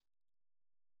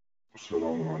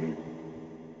السلام عليكم.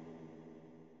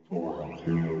 صباح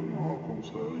الخير، معكم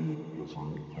سعيد.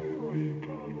 يسعد خير أي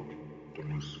كان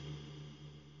تمس.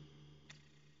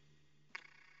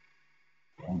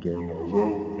 موضوع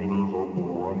العذاب في ناس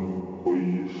عبروا عنه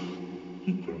كويس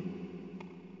جدا،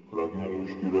 ولكن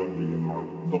المشكلة هي مع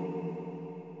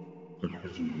الضغط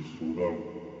الحزب في السودان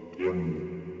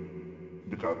ينمو.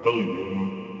 بتعتقد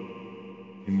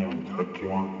إنها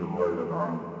متحكمة في الرأي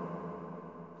العام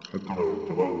حتى لو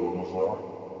اعتقاد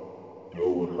صح.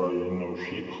 أول حاجة إنه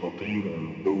شيء خطير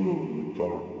على الدولة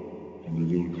والمجتمع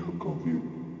الذين يتحكم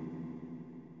فيه.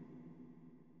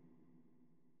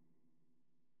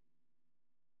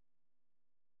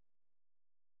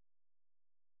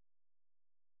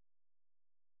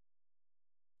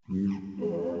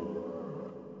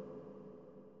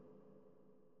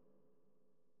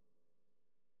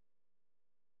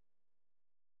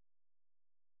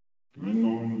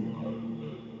 لأنهم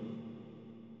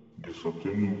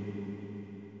قصتهم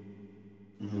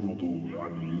يفرضوا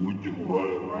يوجهوا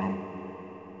الرأي العام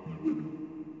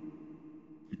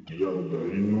باتجاه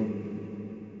بعينه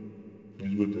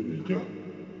نسبة الإنجاح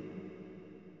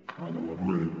على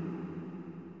مر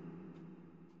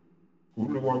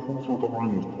كل ما فرصة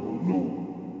طبعا يستغلوها،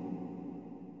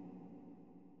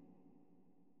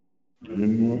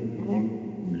 لأنه هم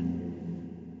من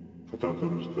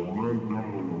فترة الاستغلال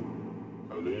بيعملوا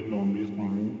على إنهم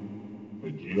يصنعوا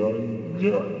أجيال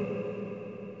جاهلة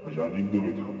عشان يقدروا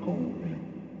يتحكموا فيها.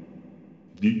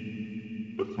 دي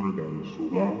أثرت على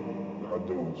السودان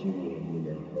لحد ما وصلنا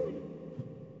للوضع الحالي.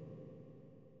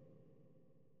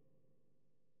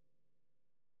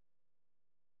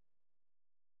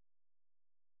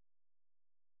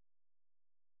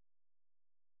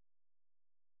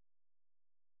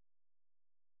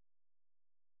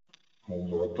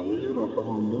 موضوع التغيير اللي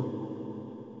حصل ده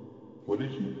ولا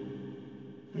شيء،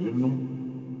 لأنه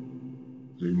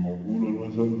زي ما بقول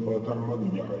المثل فاتح ما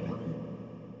بيجي حاجة فيه.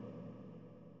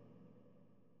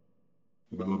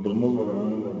 بغض النظر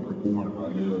عن إن الحكومة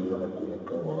الحالية هي حكومة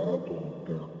كوارث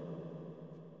وبتاع،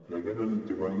 لكن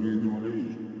الاتفاقية دي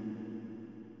ملهاش.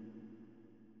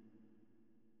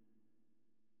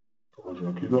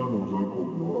 عشان كده أنا ذاكر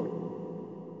جوال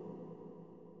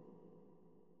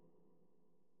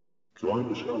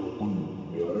سؤال الشعب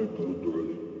كله، يا ريت تردوا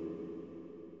عليه.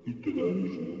 انتوا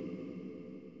دارين شنو؟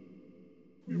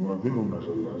 بما فيهم ناس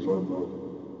الأحزاب ذاته.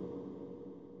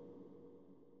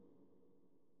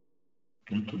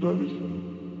 انتوا دارين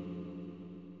شنو؟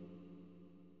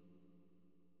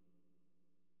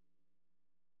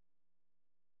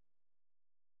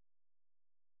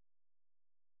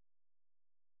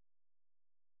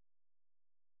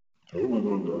 هو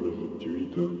ما رد عليه في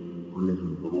التويتر ولا في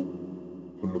الجروب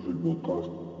ولا في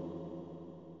البودكاست،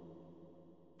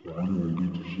 لأنه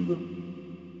لقيت الشي ده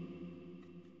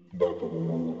اعتبر